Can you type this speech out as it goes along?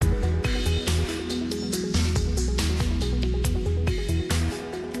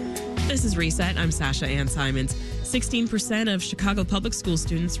This is Reset. I'm Sasha Ann Simons. 16% of Chicago public school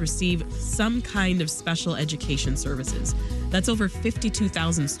students receive some kind of special education services. That's over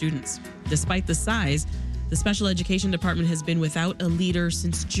 52,000 students. Despite the size, the special education department has been without a leader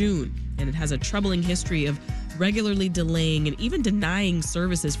since June, and it has a troubling history of regularly delaying and even denying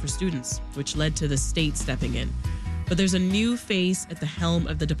services for students, which led to the state stepping in. But there's a new face at the helm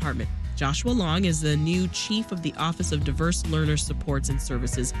of the department. Joshua Long is the new chief of the Office of Diverse Learner Supports and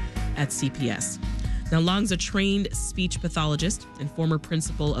Services at CPS. Now, Long's a trained speech pathologist and former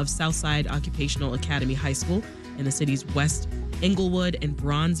principal of Southside Occupational Academy High School in the city's West Englewood and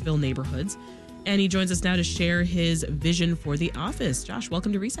Bronzeville neighborhoods. And he joins us now to share his vision for the office. Josh,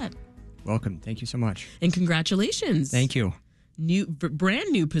 welcome to Reset. Welcome. Thank you so much. And congratulations. Thank you. Brand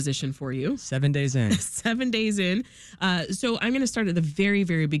new position for you. 7 days in. 7 days in. So I'm going to start at the very,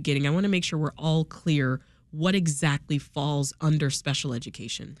 very beginning. I want to make sure we're all clear what exactly falls under special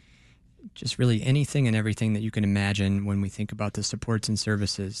education. Just really anything and everything that you can imagine when we think about the supports and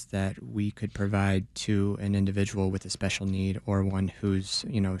services that we could provide to an individual with a special need or one who's,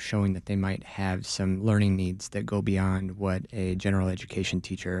 showing that they might have some learning needs that go beyond what a general education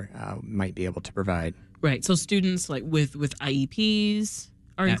teacher might be able to provide. Right. So students like with IEPs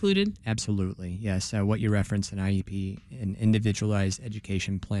are included? Absolutely. Yes. What you reference, an IEP, an individualized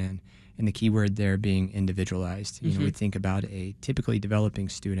education plan, and the key word there being individualized. We think about a typically developing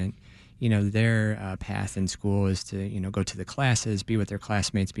student. Their path in school is to, go to the classes, be with their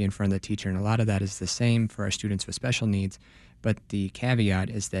classmates, be in front of the teacher. And a lot of that is the same for our students with special needs. But the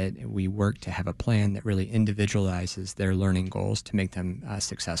caveat is that we work to have a plan that really individualizes their learning goals to make them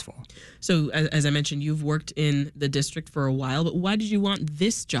successful. So, as I mentioned, you've worked in the district for a while, but why did you want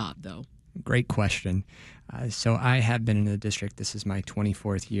this job, though? Great question. So I have been in the district. This is my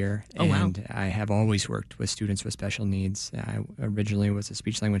 24th year, and I have always worked with students with special needs. I originally was a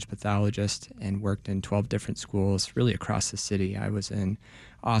speech-language pathologist and worked in 12 different schools, really across the city. I was in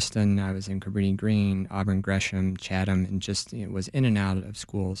Austin, I was in Cabrini Green, Auburn Gresham, Chatham, and just was in and out of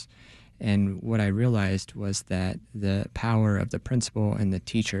schools. And what I realized was that the power of the principal and the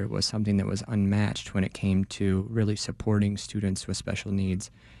teacher was something that was unmatched when it came to really supporting students with special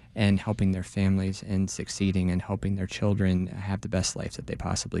needs and helping their families and succeeding and helping their children have the best life that they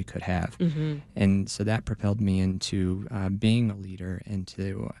possibly could have. And so that propelled me into being a leader and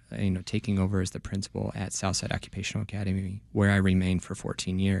to taking over as the principal at Southside Occupational Academy, where I remained for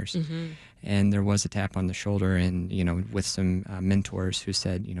 14 years. And there was a tap on the shoulder and, with some mentors who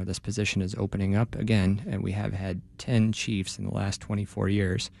said, this position is opening up again. And we have had 10 chiefs in the last 24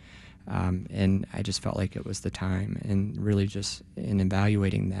 years. And I just felt like it was the time. And really just in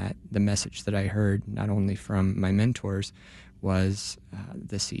evaluating that, the message that I heard, not only from my mentors, was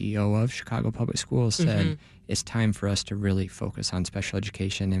the CEO of Chicago Public Schools said, it's time for us to really focus on special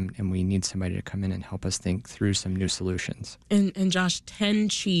education, and we need somebody to come in and help us think through some new solutions. And Josh, 10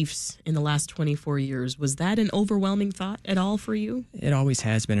 chiefs in the last 24 years, was that an overwhelming thought at all for you? It always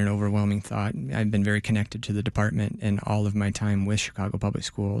has been an overwhelming thought. I've been very connected to the department and all of my time with Chicago Public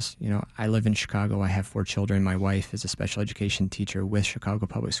Schools. I live in Chicago. I have 4 children. My wife is a special education teacher with Chicago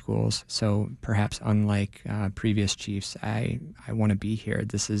Public Schools. So perhaps unlike previous chiefs, I want to be here.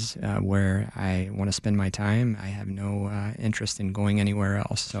 This is where I want to spend my time. I have no interest in going anywhere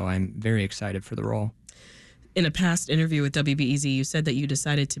else, so I'm very excited for the role. In a past interview with WBEZ, you said that you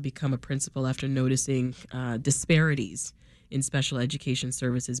decided to become a principal after noticing disparities in special education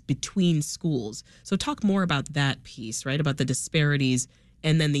services between schools. So talk more about that piece, right, about the disparities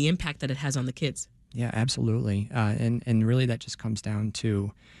and then the impact that it has on the kids. Yeah, absolutely. And really that just comes down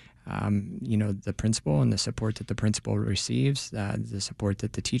to the principal and the support that the principal receives, the support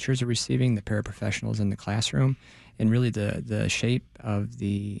that the teachers are receiving, the paraprofessionals in the classroom, and really the shape of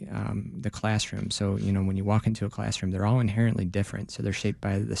the classroom. So, when you walk into a classroom, they're all inherently different. So they're shaped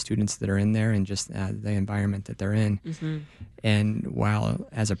by the students that are in there and just the environment that they're in. And while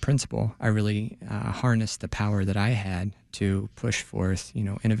as a principal, I really harnessed the power that I had to push forth,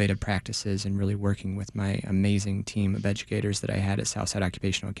 innovative practices and really working with my amazing team of educators that I had at Southside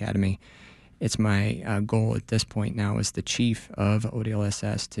Occupational Academy. It's my goal at this point now as the chief of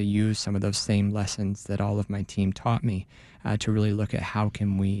ODLSS to use some of those same lessons that all of my team taught me to really look at how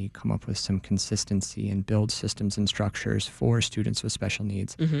can we come up with some consistency and build systems and structures for students with special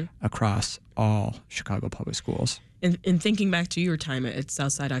needs across all Chicago public schools. And thinking back to your time at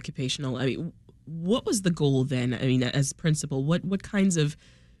Southside Occupational, what was the goal then? As principal, what kinds of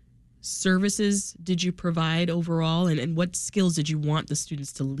services did you provide overall, and what skills did you want the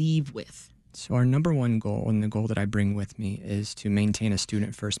students to leave with? So our number one goal, and the goal that I bring with me, is to maintain a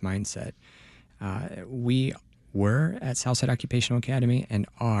student-first mindset. We were at Southside Occupational Academy and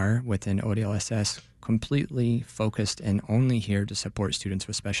are within ODLSS completely focused and only here to support students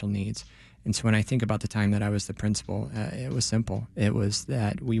with special needs. And so when I think about the time that I was the principal, it was simple. It was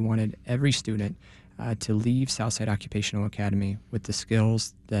that we wanted every student to leave Southside Occupational Academy with the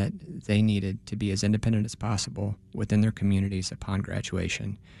skills that they needed to be as independent as possible within their communities upon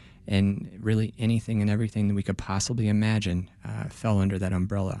graduation. And really anything and everything that we could possibly imagine fell under that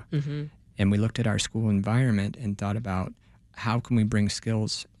umbrella. Mm-hmm. And we looked at our school environment and thought about how can we bring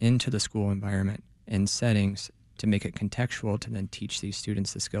skills into the school environment and settings to make it contextual to then teach these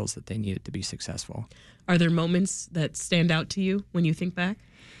students the skills that they needed to be successful. Are there moments that stand out to you when you think back?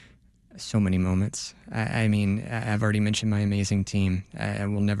 So many moments. I mean, I've already mentioned my amazing team. I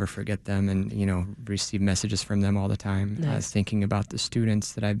will never forget them and, receive messages from them all the time. Nice. Thinking about the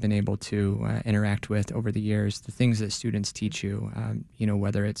students that I've been able to interact with over the years, the things that students teach you,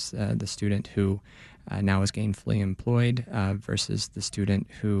 whether it's the student who now is gainfully employed versus the student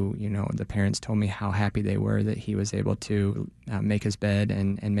who, the parents told me how happy they were that he was able to make his bed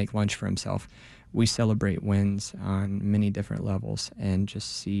and make lunch for himself. We celebrate wins on many different levels and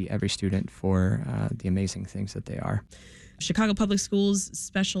just see every student for the amazing things that they are. Chicago Public Schools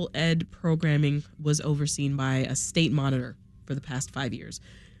special ed programming was overseen by a state monitor for the past 5 years.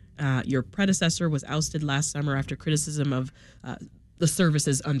 Your predecessor was ousted last summer after criticism of the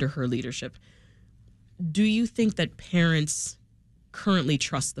services under her leadership. Do you think that parents currently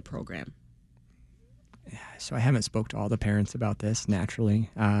trust the program? So I haven't spoke to all the parents about this, naturally.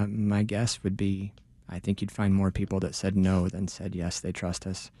 My guess would be I think you'd find more people that said no than said yes, they trust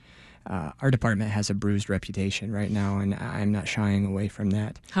us. Our department has a bruised reputation right now, and I'm not shying away from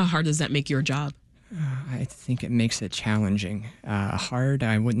that. How hard does that make your job? I think it makes it challenging. Hard,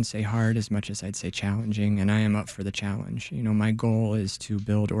 I wouldn't say hard as much as I'd say challenging, and I am up for the challenge. My goal is to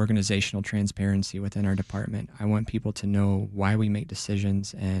build organizational transparency within our department. I want people to know why we make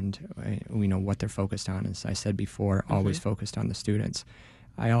decisions and what they're focused on. As I said before, always focused on the students.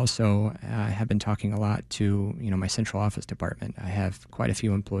 I also have been talking a lot to, my central office department. I have quite a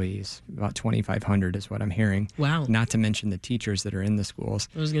few employees, about 2,500 is what I'm hearing. Wow. Not to mention the teachers that are in the schools.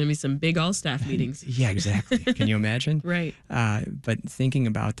 There's going to be some big all-staff meetings. Yeah, exactly. Can you imagine? Right. But thinking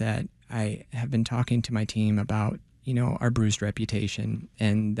about that, I have been talking to my team about, our bruised reputation.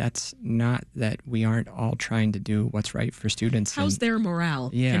 And that's not that we aren't all trying to do what's right for students. How's their morale,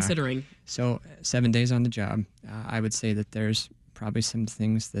 considering? So 7 days on the job, I would say that there's probably some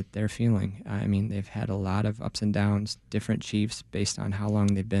things that they're feeling. I mean, they've had a lot of ups and downs, different chiefs based on how long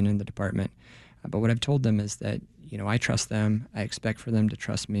they've been in the department. But what I've told them is that, I trust them. I expect for them to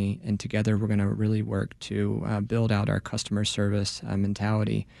trust me. And together we're going to really work to build out our customer service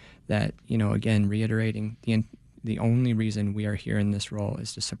mentality that, again, reiterating the only reason we are here in this role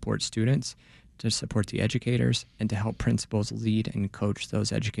is to support students, to support the educators, and to help principals lead and coach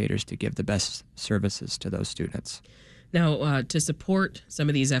those educators to give the best services to those students. Now, to support some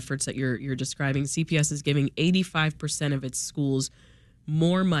of these efforts that you're describing, CPS is giving 85% of its schools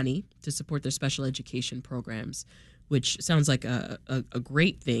more money to support their special education programs, which sounds like a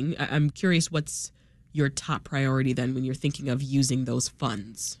great thing. I'm curious, what's your top priority then when you're thinking of using those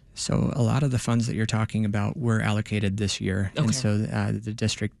funds? So a lot of the funds that you're talking about were allocated this year. Okay. And so the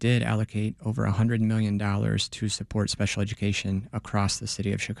district did allocate over $100 million to support special education across the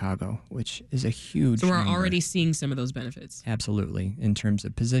city of Chicago, which is a huge number. So we're already seeing some of those benefits. Absolutely. In terms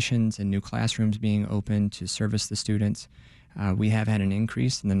of positions and new classrooms being open to service the students. We have had an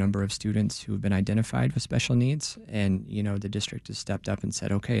increase in the number of students who have been identified with special needs. And, the district has stepped up and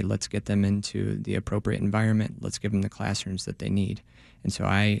said, okay, let's get them into the appropriate environment. Let's give them the classrooms that they need. And so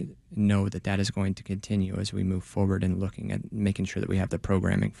I know that that is going to continue as we move forward and looking at making sure that we have the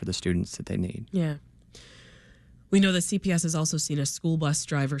programming for the students that they need. Yeah. We know that CPS has also seen a school bus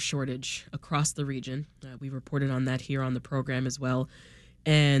driver shortage across the region. We reported on that here on the program as well.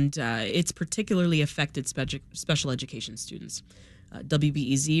 And it's particularly affected special education students.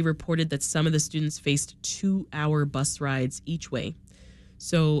 WBEZ reported that some of the students faced 2-hour bus rides each way.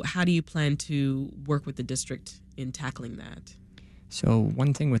 So how do you plan to work with the district in tackling that? So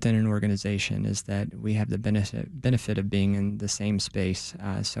one thing within an organization is that we have the benefit of being in the same space.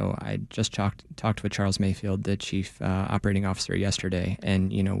 So I just talked with Charles Mayfield, the chief operating officer, yesterday, and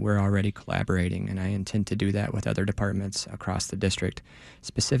we're already collaborating, and I intend to do that with other departments across the district,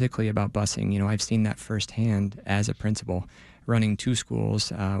 specifically about busing. I've seen that firsthand as a principal, running 2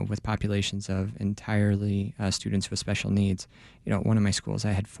 schools with populations of entirely students with special needs. At one of my schools,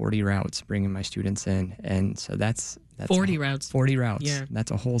 I had 40 routes bringing my students in, and so that's 40 routes. 40 routes. Yeah. That's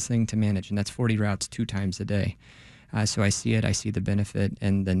a whole thing to manage, and that's 40 routes 2 times a day. So I see it. I see the benefit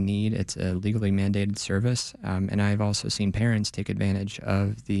and the need. It's a legally mandated service. And I've also seen parents take advantage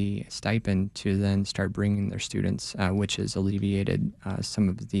of the stipend to then start bringing their students, which has alleviated some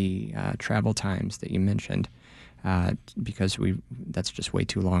of the travel times that you mentioned. Because that's just way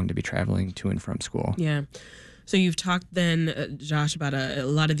too long to be traveling to and from school. Yeah. So you've talked then, Josh, about a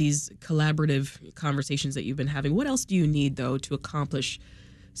lot of these collaborative conversations that you've been having. What else do you need, though, to accomplish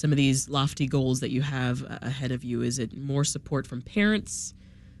some of these lofty goals that you have ahead of you? Is it more support from parents,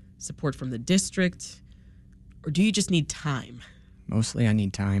 support from the district, or do you just need time? Mostly I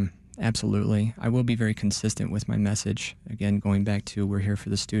need time. Absolutely. I will be very consistent with my message. Again, going back to we're here for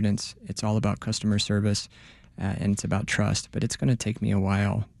the students. It's all about customer service. And it's about trust, but it's going to take me a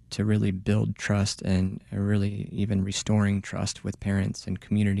while to really build trust and really even restoring trust with parents and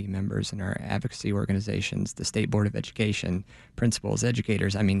community members and our advocacy organizations, the State Board of Education, principals,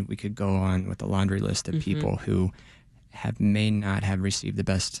 educators. I mean, we could go on with a laundry list of people who may not have received the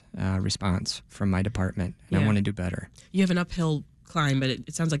best response from my department, and I want to do better. You have an uphill climb, but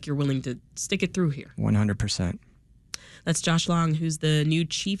it sounds like you're willing to stick it through here. 100%. That's Josh Long, who's the new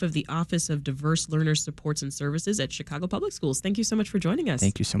chief of the Office of Diverse Learner Supports and Services at Chicago Public Schools. Thank you so much for joining us.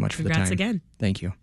 Thank you so much for the time. Congrats again. Thank you.